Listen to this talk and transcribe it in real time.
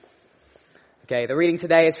Okay, the reading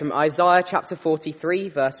today is from Isaiah chapter 43,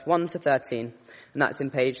 verse 1 to 13, and that's in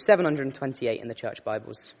page 728 in the Church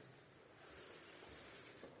Bibles.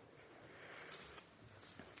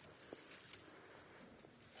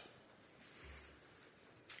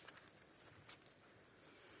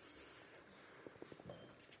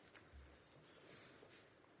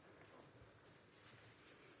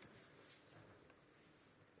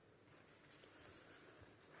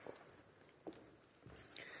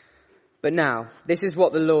 But now, this is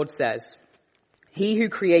what the Lord says. He who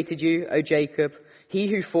created you, O Jacob, he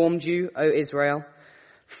who formed you, O Israel,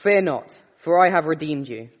 fear not, for I have redeemed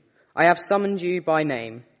you. I have summoned you by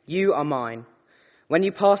name. You are mine. When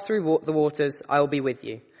you pass through the waters, I will be with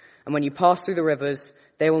you. And when you pass through the rivers,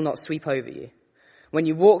 they will not sweep over you. When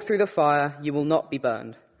you walk through the fire, you will not be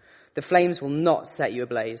burned. The flames will not set you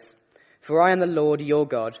ablaze. For I am the Lord your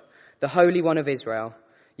God, the Holy One of Israel,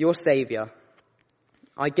 your Saviour.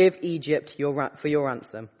 I give Egypt for your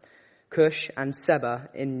ransom, Cush and Seba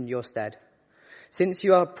in your stead. Since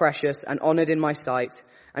you are precious and honoured in my sight,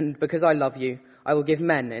 and because I love you, I will give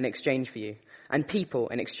men in exchange for you, and people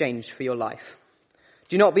in exchange for your life.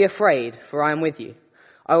 Do not be afraid, for I am with you.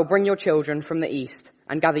 I will bring your children from the east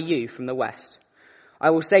and gather you from the west. I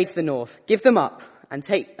will say to the north, give them up, and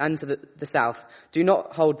to the south, do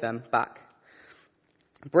not hold them back.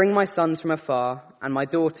 Bring my sons from afar and my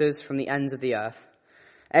daughters from the ends of the earth.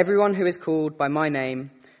 Everyone who is called by my name,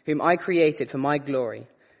 whom I created for my glory,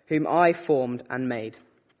 whom I formed and made.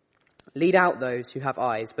 Lead out those who have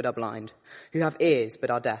eyes but are blind, who have ears but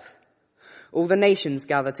are deaf. All the nations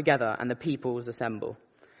gather together and the peoples assemble.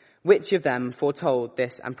 Which of them foretold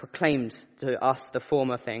this and proclaimed to us the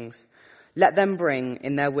former things? Let them bring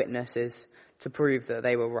in their witnesses to prove that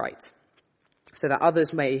they were right, so that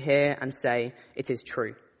others may hear and say, it is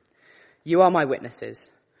true. You are my witnesses,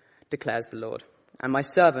 declares the Lord, and my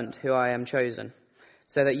servant who I am chosen,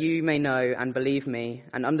 so that you may know and believe me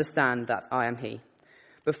and understand that I am he.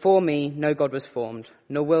 Before me no God was formed,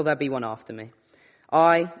 nor will there be one after me.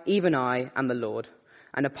 I, even I, am the Lord,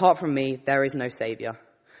 and apart from me there is no Saviour.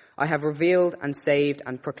 I have revealed and saved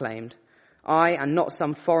and proclaimed. I am not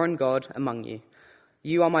some foreign god among you.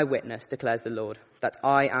 You are my witness, declares the Lord, that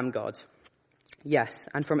I am God. Yes,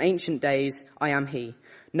 and from ancient days I am he.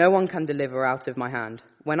 No one can deliver out of my hand.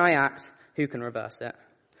 When I act, who can reverse it?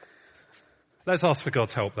 Let's ask for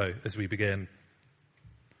God's help, though, as we begin.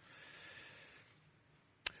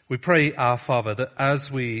 We pray, our Father, that as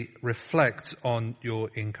we reflect on your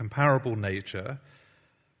incomparable nature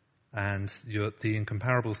and the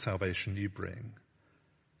incomparable salvation you bring,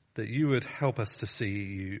 that you would help us to see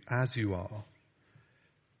you as you are.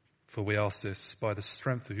 For we ask this by the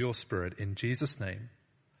strength of your Spirit, in Jesus' name.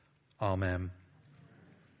 Amen.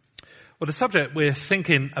 Well, the subject we're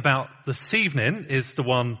thinking about this evening is the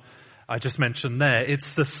one I just mentioned there.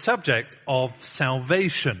 It's the subject of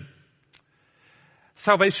salvation.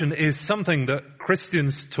 Salvation is something that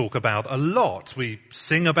Christians talk about a lot. We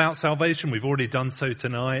sing about salvation. We've already done so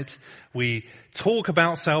tonight. We talk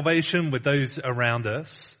about salvation with those around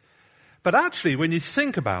us. But actually, when you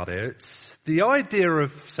think about it, the idea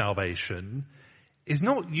of salvation is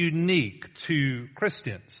not unique to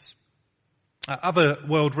Christians. Other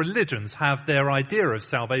world religions have their idea of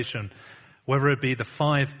salvation, whether it be the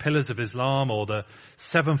 5 pillars of Islam or the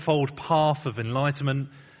 7-fold path of enlightenment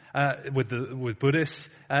with Buddhists.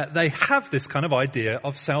 They have this kind of idea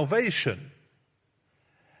of salvation.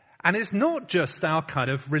 And it's not just our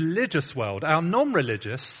kind of religious world. Our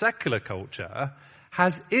non-religious, secular culture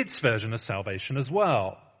has its version of salvation as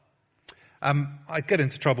well. I get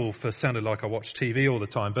into trouble for sounding like I watch TV all the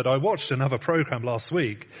time, but I watched another program last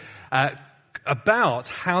week about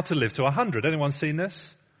how to live to 100. Anyone seen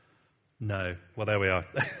this? No. Well, there we are.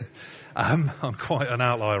 I'm quite an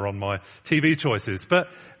outlier on my TV choices. But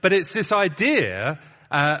it's this idea,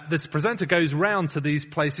 this presenter goes round to these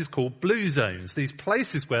places called blue zones, these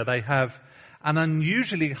places where they have an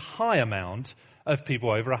unusually high amount of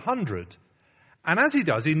people over 100. And as he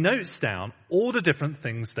does, he notes down all the different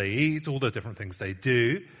things they eat, all the different things they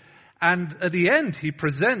do. And at the end, he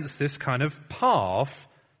presents this kind of path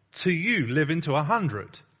to you living to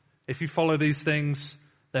 100. If you follow these things,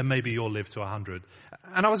 then maybe you'll live to 100.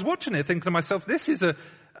 And I was watching it thinking to myself, this is a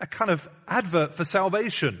kind of advert for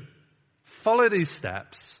salvation. Follow these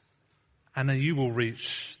steps, and then you will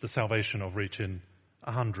reach the salvation of reaching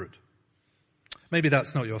 100. Maybe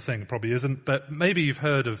that's not your thing, it probably isn't, but maybe you've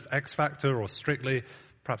heard of X Factor or Strictly.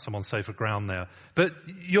 Perhaps I'm on safer ground there. But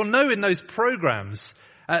you'll know in those programs,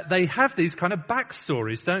 they have these kind of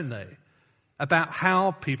backstories, don't they? About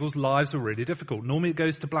how people's lives are really difficult. Normally it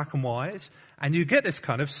goes to black and white, and you get this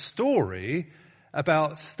kind of story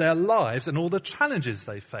about their lives and all the challenges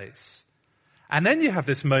they face. And then you have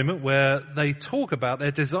this moment where they talk about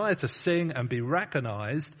their desire to sing and be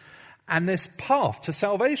recognized, and this path to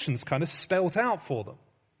salvation is kind of spelt out for them.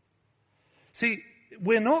 See,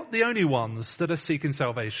 we're not the only ones that are seeking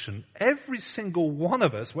salvation. Every single one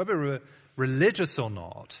of us, whether we're religious or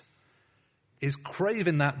not, is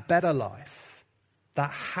craving that better life,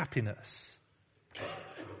 that happiness,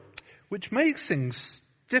 which makes things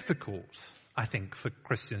difficult, I think, for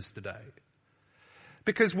Christians today.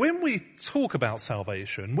 Because when we talk about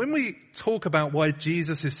salvation, when we talk about why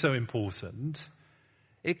Jesus is so important,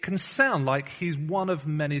 it can sound like he's one of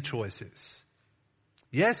many choices.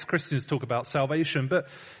 Yes, Christians talk about salvation, but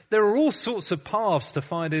there are all sorts of paths to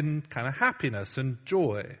finding kind of happiness and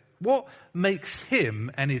joy. What makes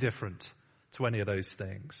him any different to any of those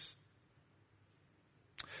things?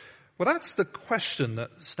 Well, that's the question that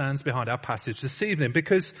stands behind our passage this evening,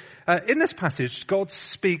 because in this passage, God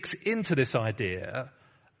speaks into this idea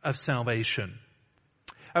of salvation.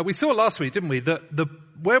 We saw last week, didn't we, that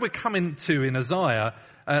where we're coming to in Isaiah,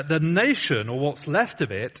 the nation, or what's left of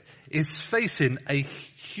it, is facing a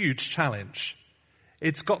huge challenge.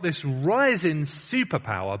 It's got this rising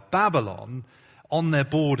superpower, Babylon, on their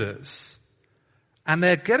borders. And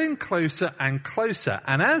they're getting closer and closer.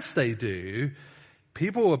 And as they do,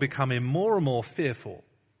 people are becoming more and more fearful.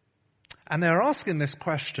 And they're asking this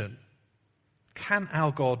question: can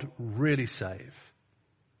our God really save?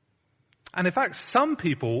 And in fact, some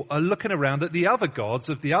people are looking around at the other gods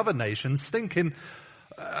of the other nations thinking,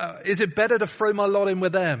 is it better to throw my lot in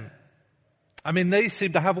with them? I mean, they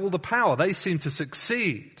seem to have all the power. They seem to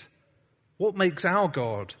succeed. What makes our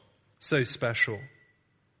God so special?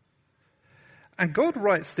 And God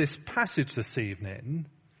writes this passage this evening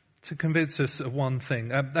to convince us of one thing.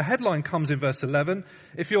 The headline comes in verse 11.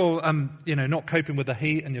 If you're, not coping with the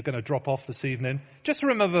heat and you're going to drop off this evening, just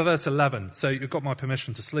remember verse 11. So you've got my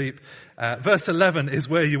permission to sleep. Verse 11 is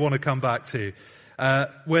where you want to come back to,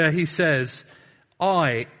 where he says,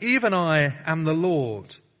 I, even I, am the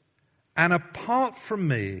Lord, and apart from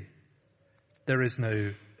me, there is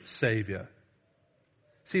no Savior.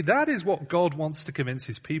 See, that is what God wants to convince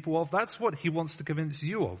his people of. That's what he wants to convince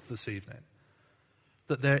you of this evening.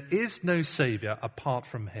 That there is no Savior apart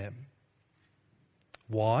from him.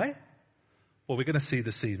 Why? Well, we're going to see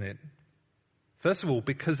this evening. First of all,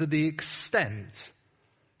 because of the extent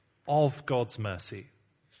of God's mercy.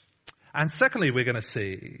 And secondly, we're going to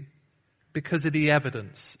see because of the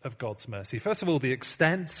evidence of God's mercy. First of all, the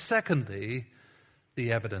extent. Secondly,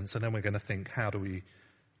 the evidence. And then we're going to think, how do we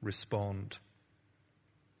respond?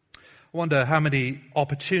 I wonder how many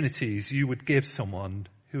opportunities you would give someone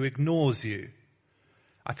who ignores you.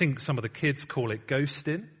 I think some of the kids call it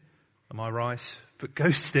ghosting. Am I right? But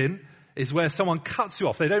ghosting is where someone cuts you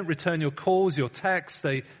off. They don't return your calls, your texts.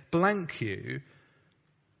 They blank you.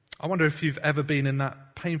 I wonder if you've ever been in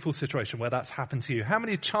that painful situation where that's happened to you. How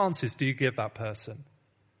many chances do you give that person?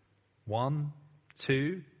 1,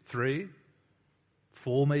 2, 3,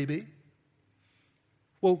 4 maybe?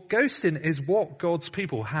 Well, ghosting is what God's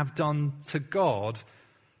people have done to God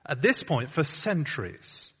at this point for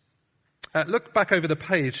centuries. Look back over the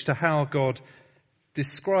page to how God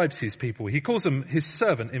describes his people. He calls them his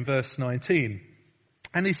servant in verse 19.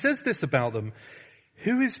 And he says this about them: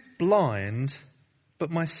 who is blind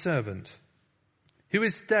but my servant? Who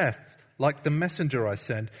is deaf like the messenger I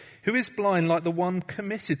send? Who is blind like the one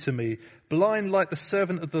committed to me? Blind like the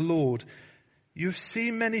servant of the Lord? You have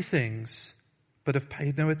seen many things, but have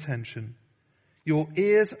paid no attention. Your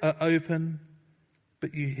ears are open,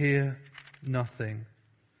 but you hear nothing.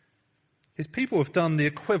 His people have done the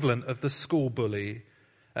equivalent of the school bully.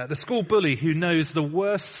 The school bully who knows the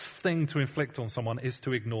worst thing to inflict on someone is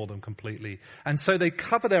to ignore them completely. And so they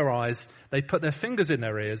cover their eyes, they put their fingers in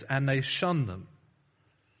their ears, and they shun them.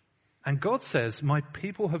 And God says, my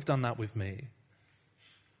people have done that with me.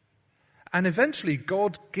 And eventually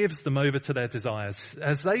God gives them over to their desires.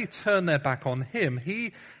 As they turn their back on him,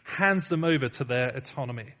 he hands them over to their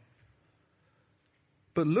autonomy.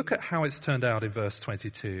 But look at how it's turned out in verse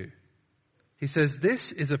 22. He says,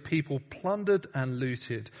 this is a people plundered and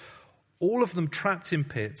looted, all of them trapped in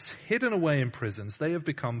pits, hidden away in prisons. They have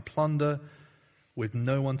become plunder with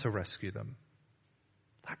no one to rescue them.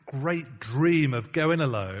 That great dream of going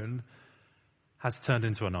alone has turned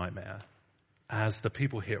into a nightmare as the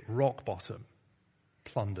people hit rock bottom,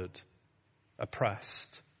 plundered,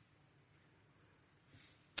 oppressed.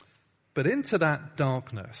 But into that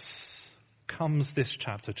darkness comes this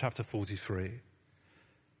chapter, chapter 43.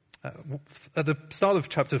 At the start of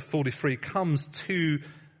chapter 43 comes two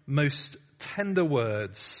most tender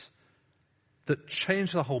words that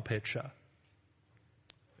change the whole picture.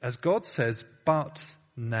 as God says, but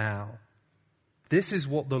now. This is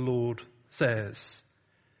what the Lord says.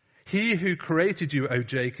 He who created you, O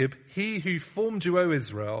Jacob, he who formed you, O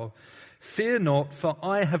Israel, fear not, for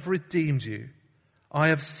I have redeemed you. I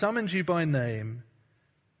have summoned you by name.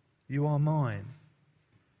 You are mine.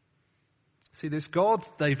 See, this God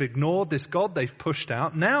they've ignored, this God they've pushed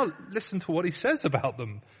out. Now listen to what he says about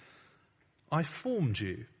them. I formed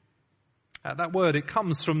you. That word, it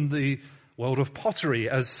comes from the world of pottery,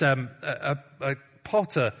 as a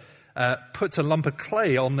potter puts a lump of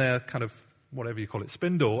clay on their kind of, whatever you call it,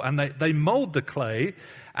 spindle, and they mold the clay,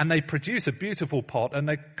 and they produce a beautiful pot, and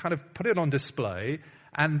they kind of put it on display,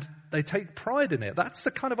 and they take pride in it. That's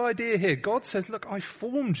the kind of idea here. God says, look, I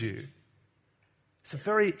formed you. It's a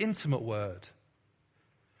very intimate word.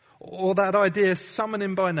 Or that idea,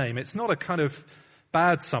 summoning by name. It's not a kind of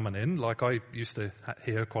bad summoning, like I used to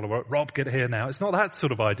hear quite a lot. Rob, get here now. It's not that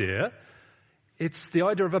sort of idea. It's the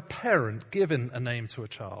idea of a parent giving a name to a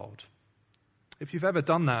child. If you've ever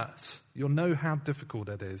done that, you'll know how difficult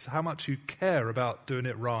it is, how much you care about doing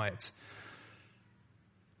it right.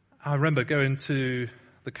 I remember going to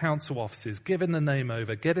the council offices, giving the name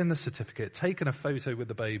over, getting the certificate, taking a photo with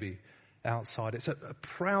the baby outside. It's a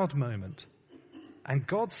proud moment. And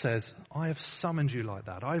God says, I have summoned you like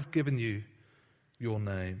that. I've given you your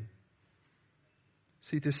name.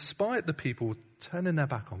 See, despite the people turning their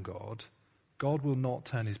back on God, God will not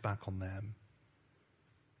turn his back on them.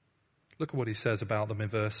 Look at what he says about them in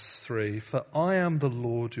verse 3. For I am the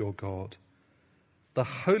Lord your God, the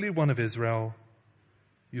Holy One of Israel,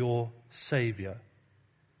 your Saviour.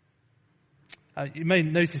 You may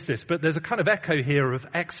notice this, but there's a kind of echo here of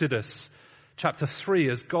Exodus chapter 3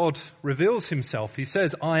 as God reveals himself. He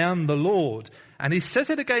says, I am the Lord. And he says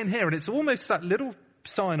it again here, and it's almost that little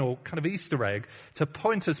sign or kind of Easter egg to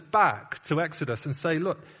point us back to Exodus and say,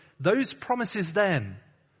 look, those promises then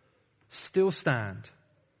still stand.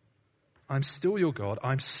 I'm still your God.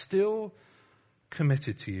 I'm still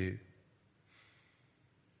committed to you.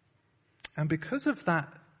 And because of that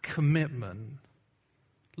commitment,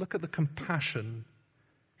 look at the compassion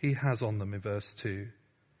he has on them in verse 2.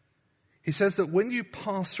 He says that when you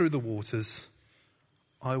pass through the waters,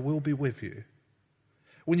 I will be with you.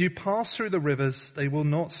 When you pass through the rivers, they will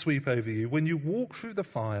not sweep over you. When you walk through the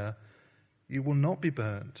fire, you will not be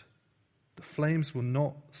burned. The flames will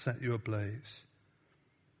not set you ablaze.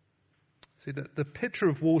 See, the picture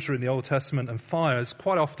of water in the Old Testament and fire is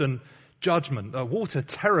quite often judgment. Water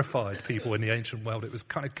terrified people in the ancient world. It was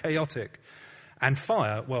kind of chaotic. And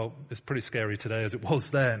fire, well, it's pretty scary today as it was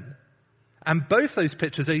then. And both those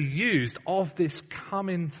pictures are used of this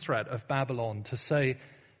coming threat of Babylon to say,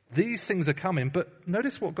 these things are coming, but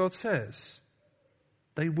notice what God says.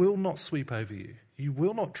 They will not sweep over you. You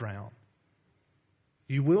will not drown.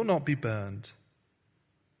 You will not be burned.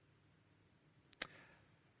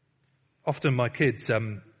 Often my kids,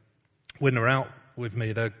 when they're out with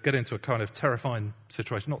me, they get into a kind of terrifying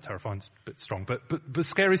situation. Not terrifying, it's a bit strong, but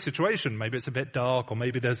scary situation. Maybe it's a bit dark, or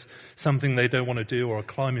maybe there's something they don't want to do, or a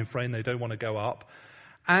climbing frame they don't want to go up.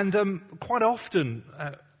 And quite often,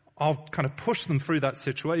 I'll kind of push them through that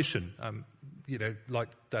situation, like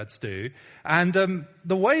dads do. And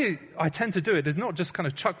the way I tend to do it is not just kind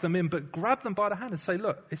of chuck them in, but grab them by the hand and say,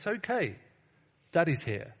 look, it's okay. Daddy's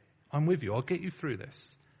here. I'm with you. I'll get you through this.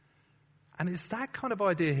 And it's that kind of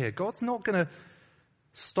idea here. God's not going to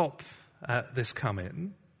stop this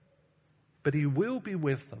coming, but he will be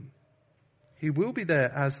with them. He will be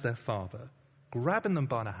there as their father, grabbing them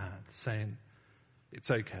by the hand, saying, it's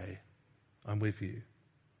okay, I'm with you.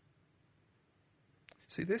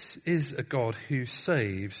 See, this is a God who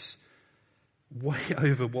saves way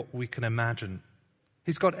over what we can imagine.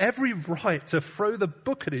 He's got every right to throw the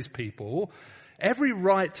book at his people, every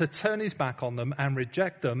right to turn his back on them and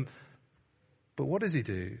reject them. But what does he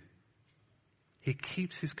do? He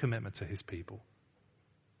keeps his commitment to his people.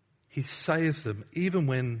 He saves them even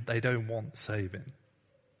when they don't want saving.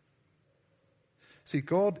 See,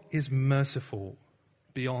 God is merciful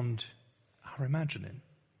beyond our imagining.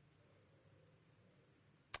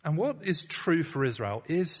 And what is true for Israel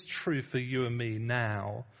is true for you and me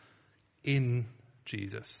now in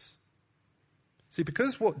Jesus. See,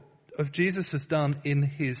 because what of Jesus has done in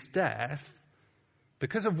his death,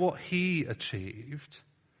 because of what he achieved,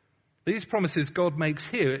 these promises God makes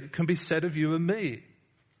here can be said of you and me.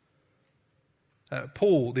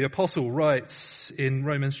 Paul, the apostle, writes in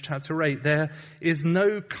Romans chapter 8, there is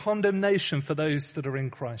no condemnation for those that are in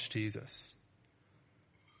Christ Jesus.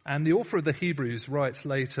 And the author of the Hebrews writes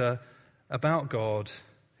later about God,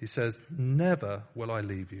 he says, never will I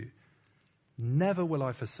leave you. Never will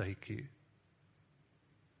I forsake you.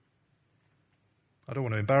 I don't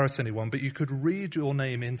want to embarrass anyone, but you could read your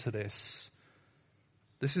name into this.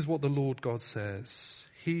 This is what the Lord God says.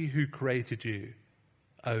 He who created you,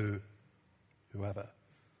 O whoever,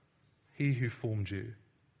 he who formed you,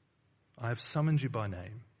 I have summoned you by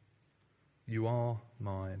name. You are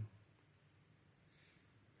mine.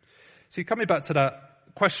 See, coming back to that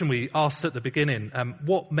question we asked at the beginning,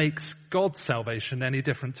 what makes God's salvation any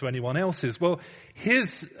different to anyone else's? Well,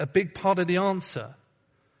 here's a big part of the answer.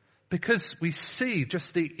 Because we see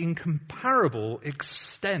just the incomparable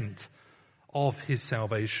extent of his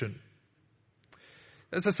salvation.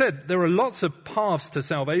 As I said, there are lots of paths to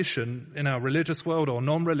salvation in our religious world or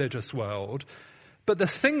non-religious world, but the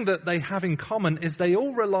thing that they have in common is they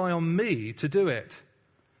all rely on me to do it.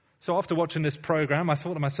 So after watching this program, I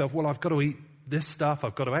thought to myself, well, I've got to eat this stuff,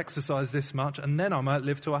 I've got to exercise this much, and then I might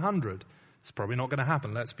live to 100. It's probably not going to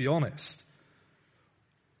happen, let's be honest.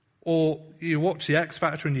 Or you watch the X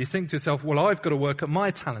Factor and you think to yourself, well, I've got to work at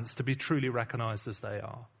my talents to be truly recognized as they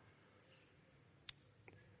are.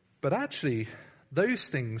 But actually, those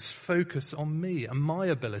things focus on me and my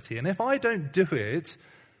ability. And if I don't do it,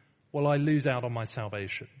 well, I lose out on my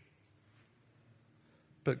salvation.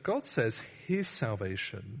 But God says his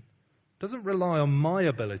salvation doesn't rely on my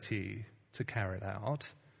ability to carry it out.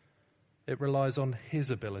 It relies on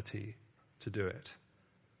his ability to do it.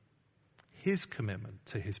 His commitment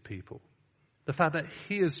to his people. The fact that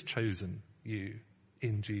he has chosen you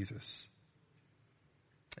in Jesus.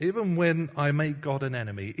 Even when I make God an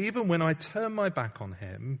enemy, even when I turn my back on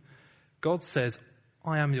him, God says,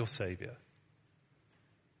 I am your Savior.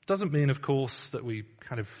 Doesn't mean, of course, that we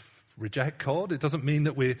kind of reject God. It doesn't mean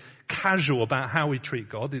that we're casual about how we treat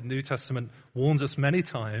God. The New Testament warns us many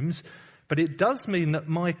times. But it does mean that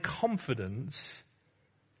my confidence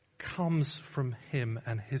comes from him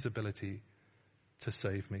and his ability to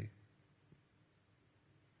save me.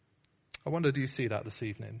 I wonder, do you see that this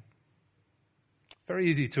evening? Very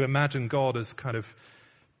easy to imagine God as kind of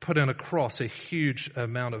putting across a huge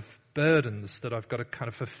amount of burdens that I've got to kind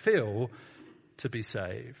of fulfill to be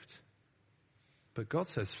saved. But God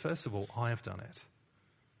says, first of all, I have done it.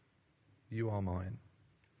 You are mine.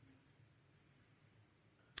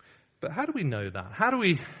 But how do we know that? How do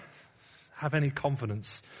we have any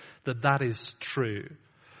confidence that that is true?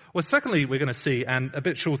 Well, secondly, we're going to see, and a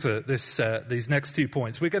bit shorter these next 2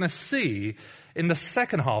 points, we're going to see in the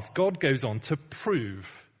second half, God goes on to prove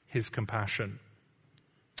his compassion.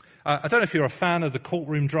 I don't know if you're a fan of the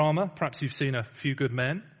courtroom drama. Perhaps you've seen A Few Good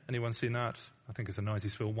Men. Anyone seen that? I think it's a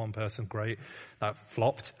 90s film, one person, great. That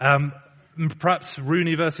flopped. Perhaps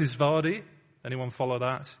Rooney versus Vardy. Anyone follow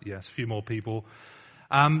that? Yes, a few more people.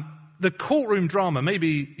 The courtroom drama,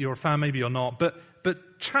 maybe you're a fan, maybe you're not, but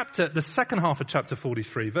the second half of chapter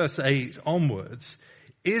 43, verse 8 onwards,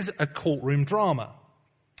 is a courtroom drama.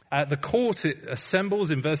 The court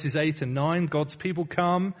assembles in verses 8 and 9. God's people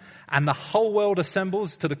come, and the whole world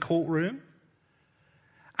assembles to the courtroom.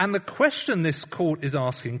 And the question this court is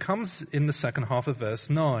asking comes in the second half of verse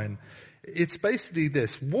 9. It's basically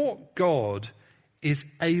this: what God is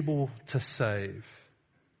able to save?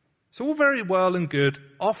 It's all very well and good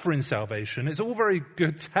offering salvation. It's all very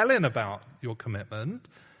good telling about your commitment.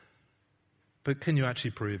 But can you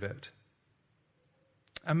actually prove it?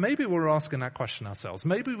 And maybe we're asking that question ourselves.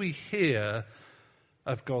 Maybe we hear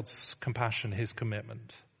of God's compassion, his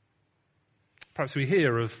commitment. Perhaps we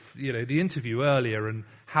hear of, the interview earlier and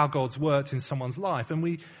how God's worked in someone's life. And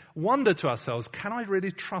we wonder to ourselves, can I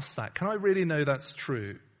really trust that? Can I really know that's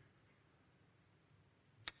true?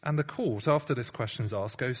 And the court, after this question is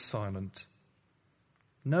asked, goes silent.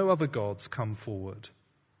 No other gods come forward.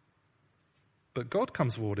 But God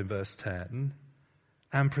comes forward in verse 10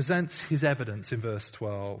 and presents his evidence in verse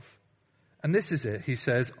 12. And this is it. He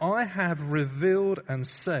says, I have revealed and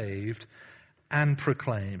saved and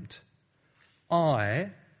proclaimed. I,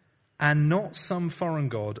 and not some foreign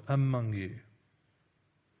god among you.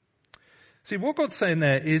 See, what God's saying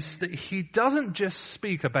there is that he doesn't just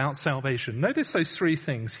speak about salvation. Notice those three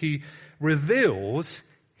things. He reveals,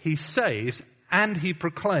 he saves, and he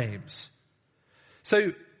proclaims. So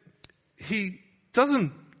he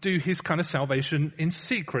doesn't do his kind of salvation in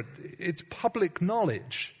secret. It's public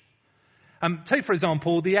knowledge. Take, for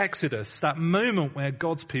example, the Exodus, that moment where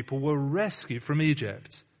God's people were rescued from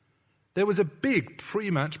Egypt. There was a big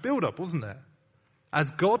pre-match build-up, wasn't there? As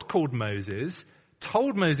God called Moses,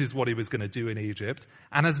 told Moses what he was going to do in Egypt,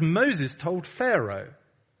 and as Moses told Pharaoh.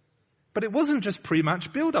 But it wasn't just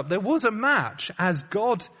pre-match build-up. There was a match as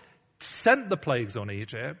God sent the plagues on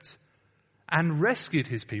Egypt and rescued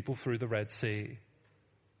his people through the Red Sea.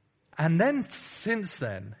 And then, since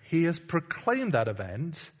then, he has proclaimed that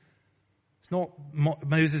event It's not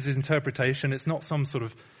Moses' interpretation. It's not some sort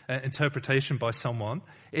of interpretation by someone.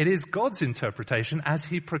 It is God's interpretation as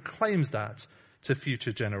he proclaims that to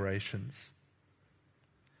future generations.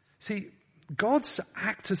 See, God's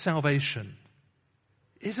act of salvation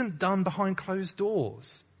isn't done behind closed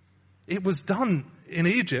doors. It was done in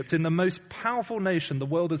Egypt, in the most powerful nation the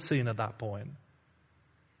world had seen at that point.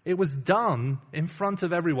 It was done in front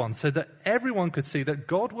of everyone so that everyone could see that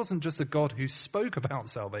God wasn't just a God who spoke about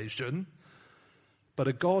salvation, but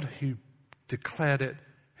a God who declared it,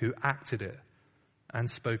 who acted it, and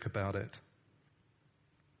spoke about it.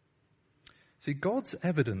 See, God's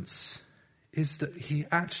evidence is that he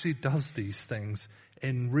actually does these things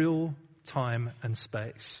in real time and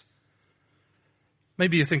space.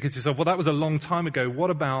 Maybe you're thinking to yourself, well, that was a long time ago.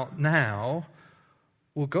 What about now?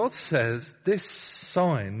 Well, God says this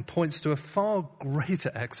sign points to a far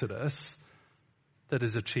greater exodus that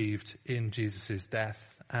is achieved in Jesus' death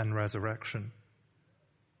and resurrection.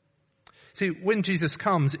 See, when Jesus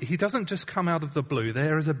comes, he doesn't just come out of the blue.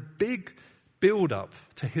 There is a big build-up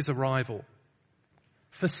to his arrival.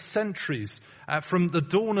 For centuries, from the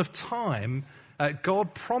dawn of time,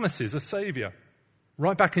 God promises a Savior.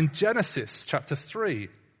 Right back in Genesis chapter 3,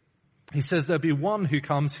 he says there'll be one who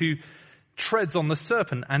comes who treads on the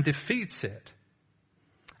serpent and defeats it.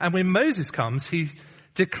 And when Moses comes, he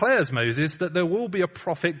declares Moses that there will be a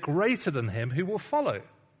prophet greater than him who will follow.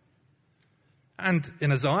 And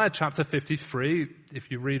in Isaiah chapter 53, if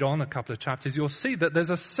you read on a couple of chapters, you'll see that there's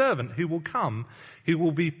a servant who will come, who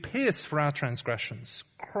will be pierced for our transgressions,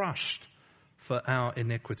 crushed for our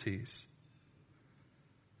iniquities.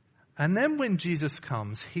 And then when Jesus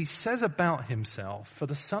comes, he says about himself, for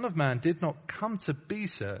the Son of Man did not come to be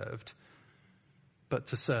served, but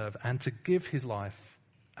to serve and to give his life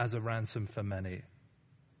as a ransom for many.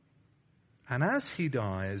 And as he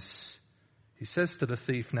dies, he says to the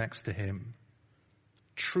thief next to him,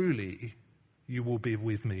 truly, you will be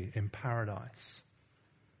with me in paradise.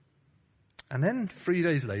 And then 3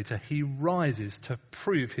 days later, he rises to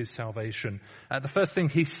prove his salvation. The first thing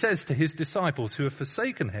he says to his disciples who have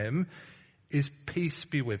forsaken him is, peace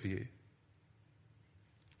be with you.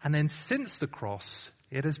 And then since the cross,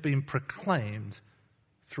 it has been proclaimed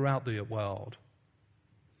throughout the world.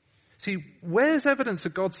 See, where's evidence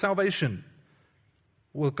of God's salvation?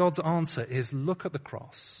 Well, God's answer is, look at the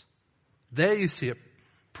cross. There you see it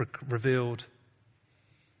revealed,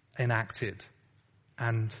 enacted,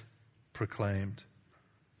 and proclaimed.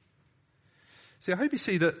 See, I hope you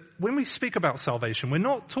see that when we speak about salvation, we're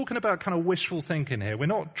not talking about kind of wishful thinking here. We're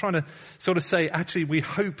not trying to sort of say, actually, we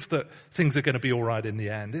hope that things are going to be all right in the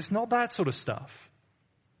end. It's not that sort of stuff.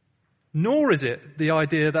 Nor is it the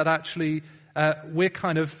idea that actually we're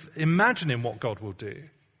kind of imagining what God will do.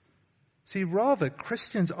 See, rather,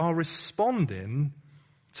 Christians are responding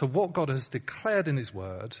to what God has declared in his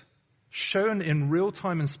word, shown in real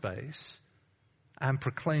time and space, and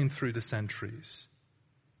proclaimed through the centuries.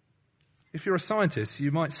 If you're a scientist,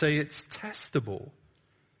 you might say it's testable.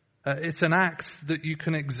 It's an act that you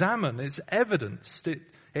can examine. It's evidenced.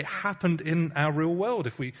 It happened in our real world.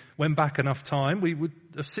 If we went back enough time, we would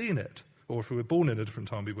have seen it. Or if we were born in a different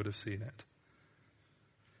time, we would have seen it.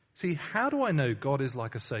 See, how do I know God is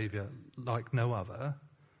like a Savior, like no other?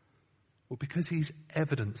 Well, because he's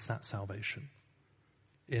evidenced that salvation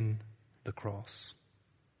in the cross.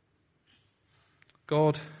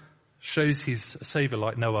 God shows he's a Savior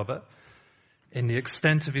like no other in the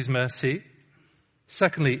extent of his mercy.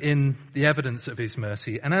 Secondly, in the evidence of his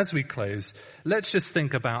mercy. And as we close, let's just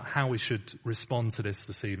think about how we should respond to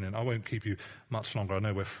this evening. I won't keep you much longer. I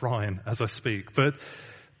know we're frying as I speak.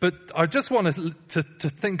 But I just wanted to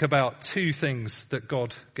think about two things that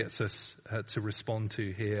God gets us to respond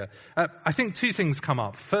to here. I think two things come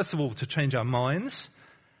up. First of all, to change our minds.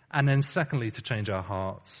 And then secondly, to change our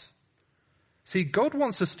hearts. See, God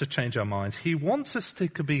wants us to change our minds. He wants us to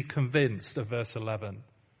be convinced of verse 11.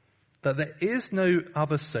 That there is no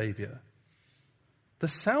other Savior. The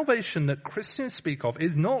salvation that Christians speak of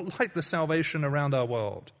is not like the salvation around our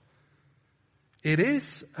world. It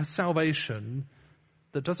is a salvation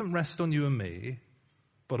that doesn't rest on you and me,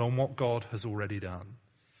 but on what God has already done.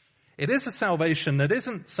 It is a salvation that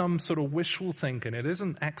isn't some sort of wishful thinking. It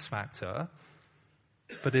isn't X factor,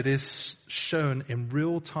 but it is shown in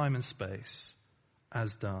real time and space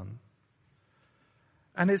as done.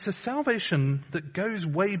 And it's a salvation that goes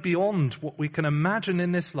way beyond what we can imagine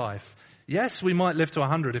in this life. Yes, we might live to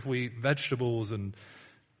 100 if we eat vegetables and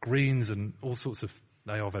greens and all sorts of,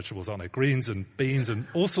 they are vegetables, aren't they? Greens and beans and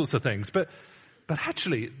all sorts of things. But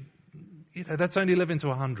actually, that's only living to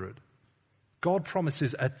 100. God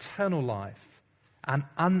promises eternal life and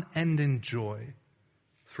unending joy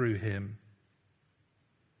through him.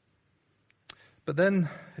 But then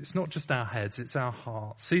it's not just our heads, it's our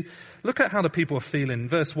hearts. See, look at how the people are feeling.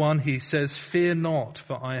 Verse 1, he says, "Fear not,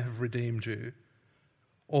 for I have redeemed you."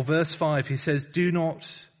 Or verse 5, he says, "Do not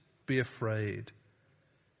be afraid."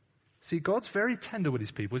 See, God's very tender with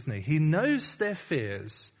his people, isn't he? He knows their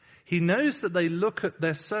fears. He knows that they look at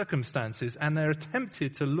their circumstances and they're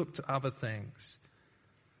tempted to look to other things.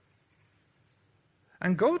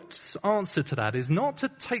 And God's answer to that is not to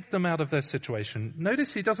take them out of their situation.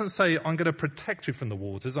 Notice he doesn't say, "I'm going to protect you from the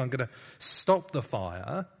waters, I'm going to stop the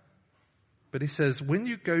fire." But he says, "When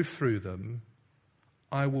you go through them,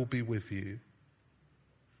 I will be with you."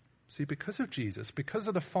 See, because of Jesus, because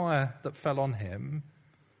of the fire that fell on him,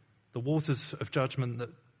 the waters of judgment that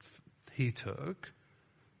he took,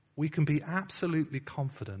 we can be absolutely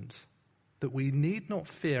confident that we need not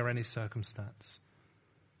fear any circumstance.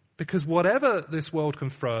 Because whatever this world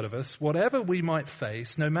can throw at us, whatever we might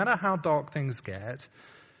face, no matter how dark things get,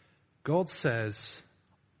 God says,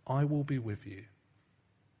 "I will be with you."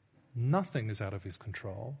 Nothing is out of his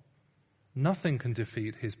control. Nothing can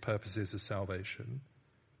defeat his purposes of salvation.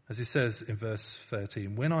 As he says in verse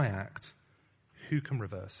 13, "When I act, who can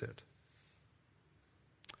reverse it?"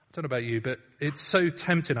 I don't know about you, but it's so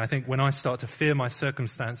tempting, I think, when I start to fear my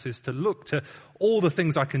circumstances, to look to all the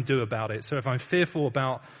things I can do about it. So if I'm fearful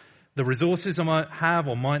about the resources I might have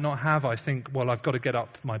or might not have, I think, well, I've got to get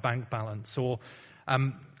up my bank balance. Or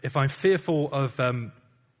if I'm fearful of,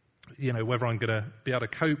 whether I'm going to be able to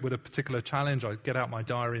cope with a particular challenge, I get out my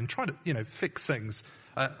diary and try to, fix things.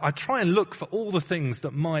 I try and look for all the things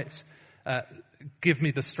that might give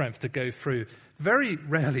me the strength to go through. Very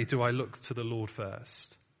rarely do I look to the Lord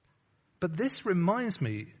first. But this reminds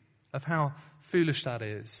me of how foolish that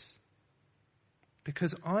is.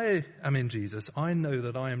 Because I am in Jesus, I know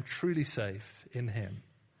that I am truly safe in him.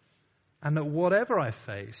 And that whatever I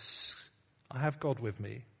face, I have God with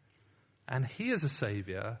me. And he is a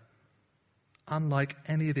saviour, unlike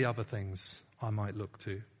any of the other things I might look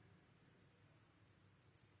to.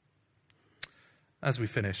 As we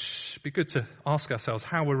finish, it'd be good to ask ourselves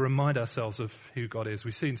how we remind ourselves of who God is.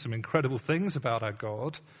 We've seen some incredible things about our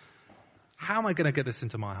God. How am I going to get this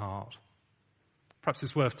into my heart? Perhaps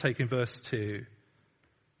it's worth taking verse 2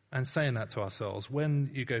 and saying that to ourselves. "When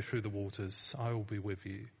you go through the waters, I will be with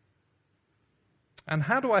you." And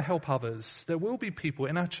how do I help others? There will be people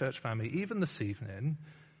in our church family, even this evening,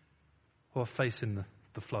 who are facing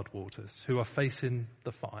the floodwaters, who are facing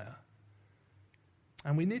the fire.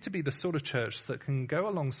 And we need to be the sort of church that can go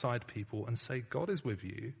alongside people and say, "God is with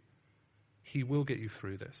you. He will get you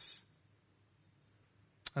through this."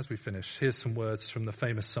 As we finish, here's some words from the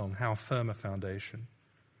famous song, "How Firm a Foundation."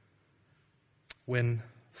 "When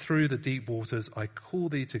through the deep waters I call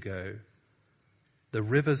thee to go, the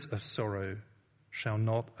rivers of sorrow shall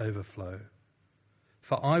not overflow.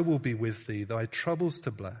 For I will be with thee, thy troubles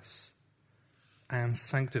to bless, and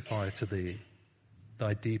sanctify to thee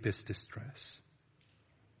thy deepest distress."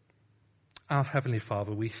 Our Heavenly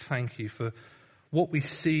Father, we thank you for what we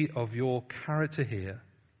see of your character here,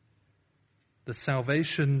 the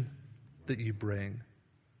salvation that you bring,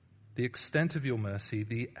 the extent of your mercy,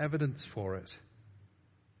 the evidence for it.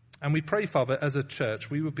 And we pray, Father, as a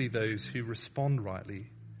church, we would be those who respond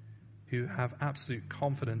rightly, who have absolute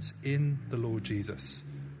confidence in the Lord Jesus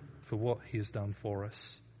for what he has done for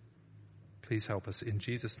us. Please help us in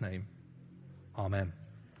Jesus' name. Amen.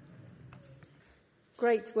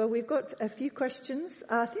 Great. Well, we've got a few questions.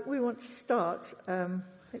 I think we want to start.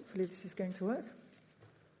 Hopefully this is going to work.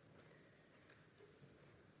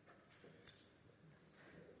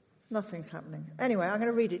 Nothing's happening. Anyway, I'm going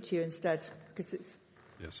to read it to you instead because it's...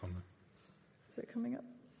 Yes, on there. Is it coming up?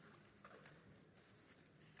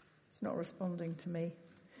 It's not responding to me.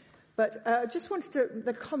 But I just wanted to...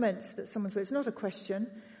 The comment that someone's made, it's not a question,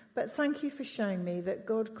 but thank you for showing me that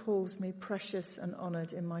God calls me precious and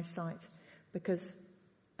honoured in my sight because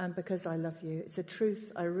I love you. It's a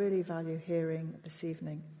truth I really value hearing this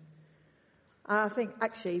evening. I think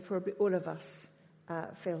actually probably all of us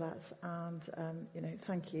feel that, and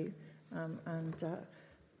thank you, and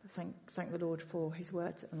thank the Lord for His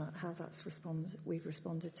word and how we've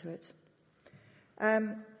responded to it.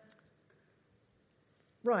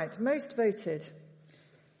 Right, most voted.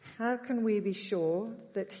 How can we be sure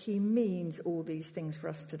that He means all these things for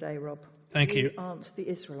us today, Rob? Thank you. We aren't the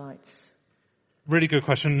Israelites. Really good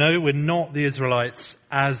question. No, we're not the Israelites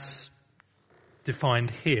as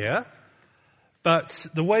defined here. But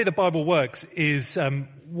the way the Bible works is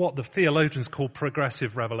what the theologians call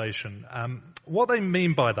progressive revelation. What they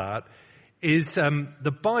mean by that is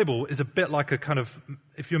the Bible is a bit like a kind of,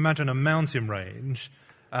 if you imagine a mountain range,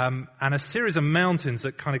 and a series of mountains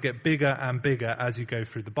that kind of get bigger and bigger as you go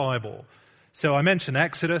through the Bible. So I mentioned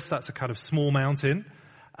Exodus, that's a kind of small mountain,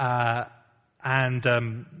 and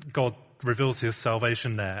God reveals his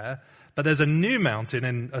salvation there. But there's a new mountain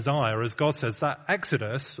in Isaiah, as God says, that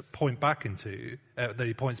Exodus that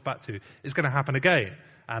he points back to, is going to happen again.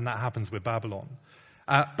 And that happens with Babylon.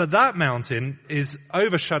 But that mountain is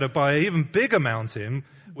overshadowed by an even bigger mountain,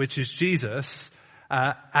 which is Jesus,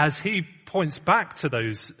 as he points back to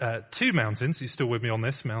those two mountains. You're still with me on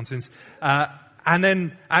this, mountains. And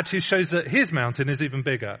then actually shows that his mountain is even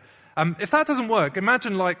bigger. If that doesn't work,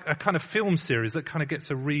 imagine like a kind of film series that kind of gets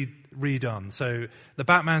redone. So the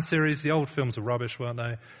Batman series, the old films were rubbish, weren't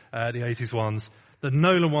they? The 80s ones. The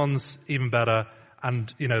Nolan ones, even better.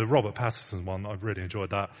 And, the Robert Pattinson one, I've really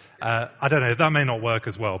enjoyed that. I don't know, that may not work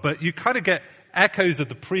as well. But you kind of get echoes of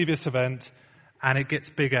the previous event, and it gets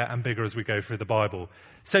bigger and bigger as we go through the Bible.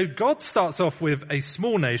 So God starts off with a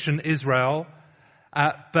small nation, Israel.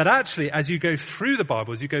 But actually, as you go through the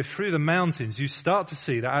Bible, as you go through the mountains, you start to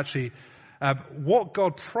see that actually what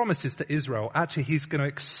God promises to Israel, actually he's going to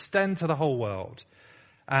extend to the whole world.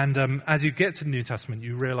 And as you get to the New Testament,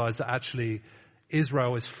 you realize that actually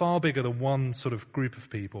Israel is far bigger than one sort of group of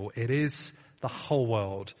people. It is the whole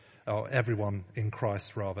world, or everyone in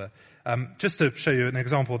Christ, rather. Just to show you an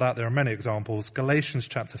example of that, there are many examples. Galatians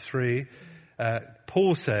chapter 3,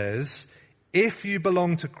 Paul says, if you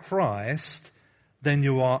belong to Christ, then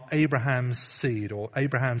you are Abraham's seed, or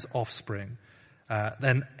Abraham's offspring,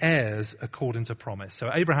 then heirs according to promise. So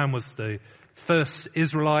Abraham was the first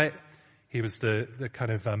Israelite. He was the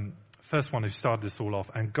kind of first one who started this all off.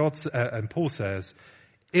 And and Paul says,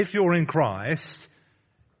 if you're in Christ,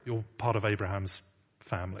 you're part of Abraham's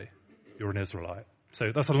family. You're an Israelite.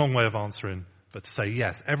 So that's a long way of answering, but to say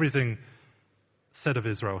yes, everything said of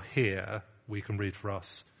Israel here, we can read for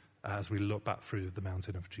us as we look back through the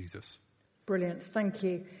mountain of Jesus. Brilliant, thank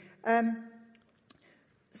you.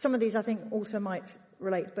 Some of these I think also might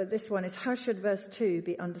relate, but this one is, how should verse 2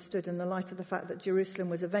 be understood in the light of the fact that Jerusalem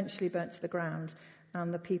was eventually burnt to the ground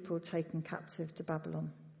and the people taken captive to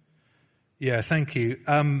Babylon? Yeah, thank you.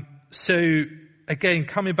 So again,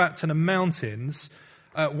 coming back to the mountains,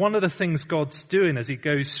 one of the things God's doing as he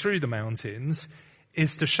goes through the mountains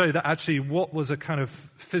is to show that actually what was a kind of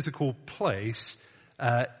physical place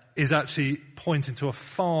is actually pointing to a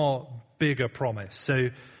far bigger promise. So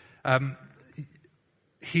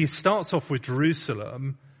he starts off with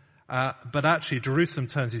Jerusalem, but actually Jerusalem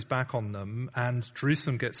turns his back on them and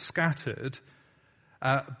Jerusalem gets scattered.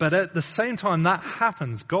 But at the same time that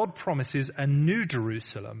happens, God promises a new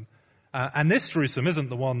Jerusalem. And this Jerusalem isn't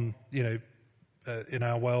the one, in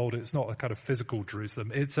our world. It's not a kind of physical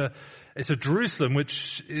Jerusalem. It's a Jerusalem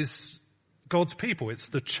which is God's people. It's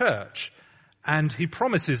the church. And he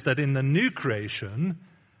promises that in the new creation,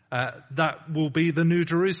 that will be the new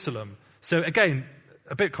Jerusalem. So again,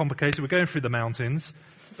 a bit complicated. We're going through the mountains.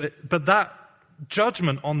 But that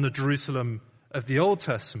judgment on the Jerusalem of the Old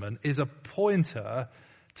Testament is a pointer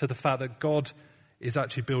to the fact that God is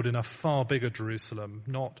actually building a far bigger Jerusalem,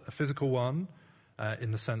 not a physical one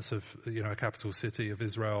in the sense of a capital city of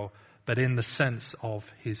Israel, but in the sense of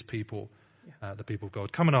his people, the people of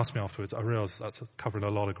God. Come and ask me afterwards. I realise that's covering a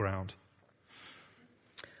lot of ground.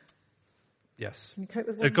 Yes. Can you cope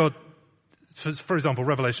with so God, for example,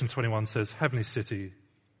 Revelation 21 says, heavenly city,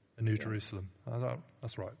 a new Jerusalem.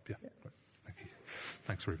 That's right. Yeah. Right. Thank you.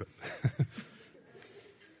 Thanks, Rupert.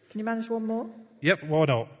 Can you manage one more? Yep, why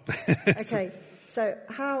not? Okay, so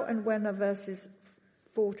how and when are verses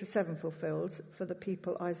 4 to 7 fulfilled for the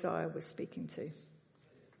people Isaiah was speaking to? You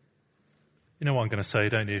know what I'm going to say,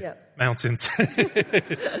 don't you? Yeah. Mountains.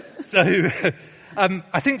 So,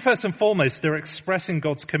 I think first and foremost, they're expressing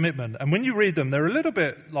God's commitment. And when you read them, they're a little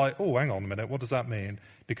bit like, oh, hang on a minute, what does that mean?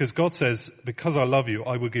 Because God says, because I love you,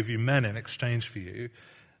 I will give you men in exchange for you,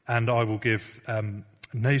 and I will give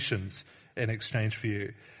nations in exchange for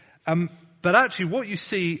you. But actually what you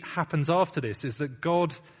see happens after this is that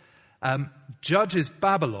God judges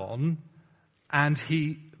Babylon, and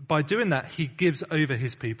by doing that, he gives over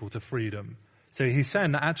his people to freedom. So he's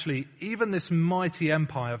saying that actually, even this mighty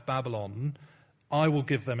empire of Babylon, I will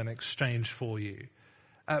give them in exchange for you.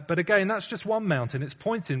 But again, that's just one mountain. It's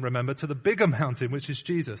pointing, remember, to the bigger mountain, which is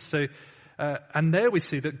Jesus. So, and there we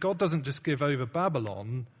see that God doesn't just give over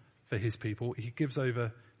Babylon for his people, he gives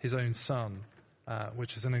over his own son,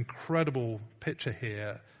 which is an incredible picture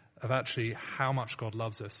here of actually how much God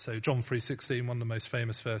loves us. So John 3:16, one of the most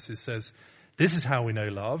famous verses, says, this is how we know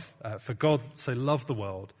love. For God so loved the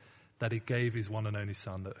world that he gave his one and only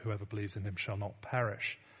son, that whoever believes in him shall not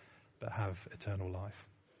perish, but have eternal life.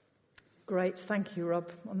 Great. Thank you,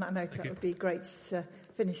 Rob. On that note, that would be great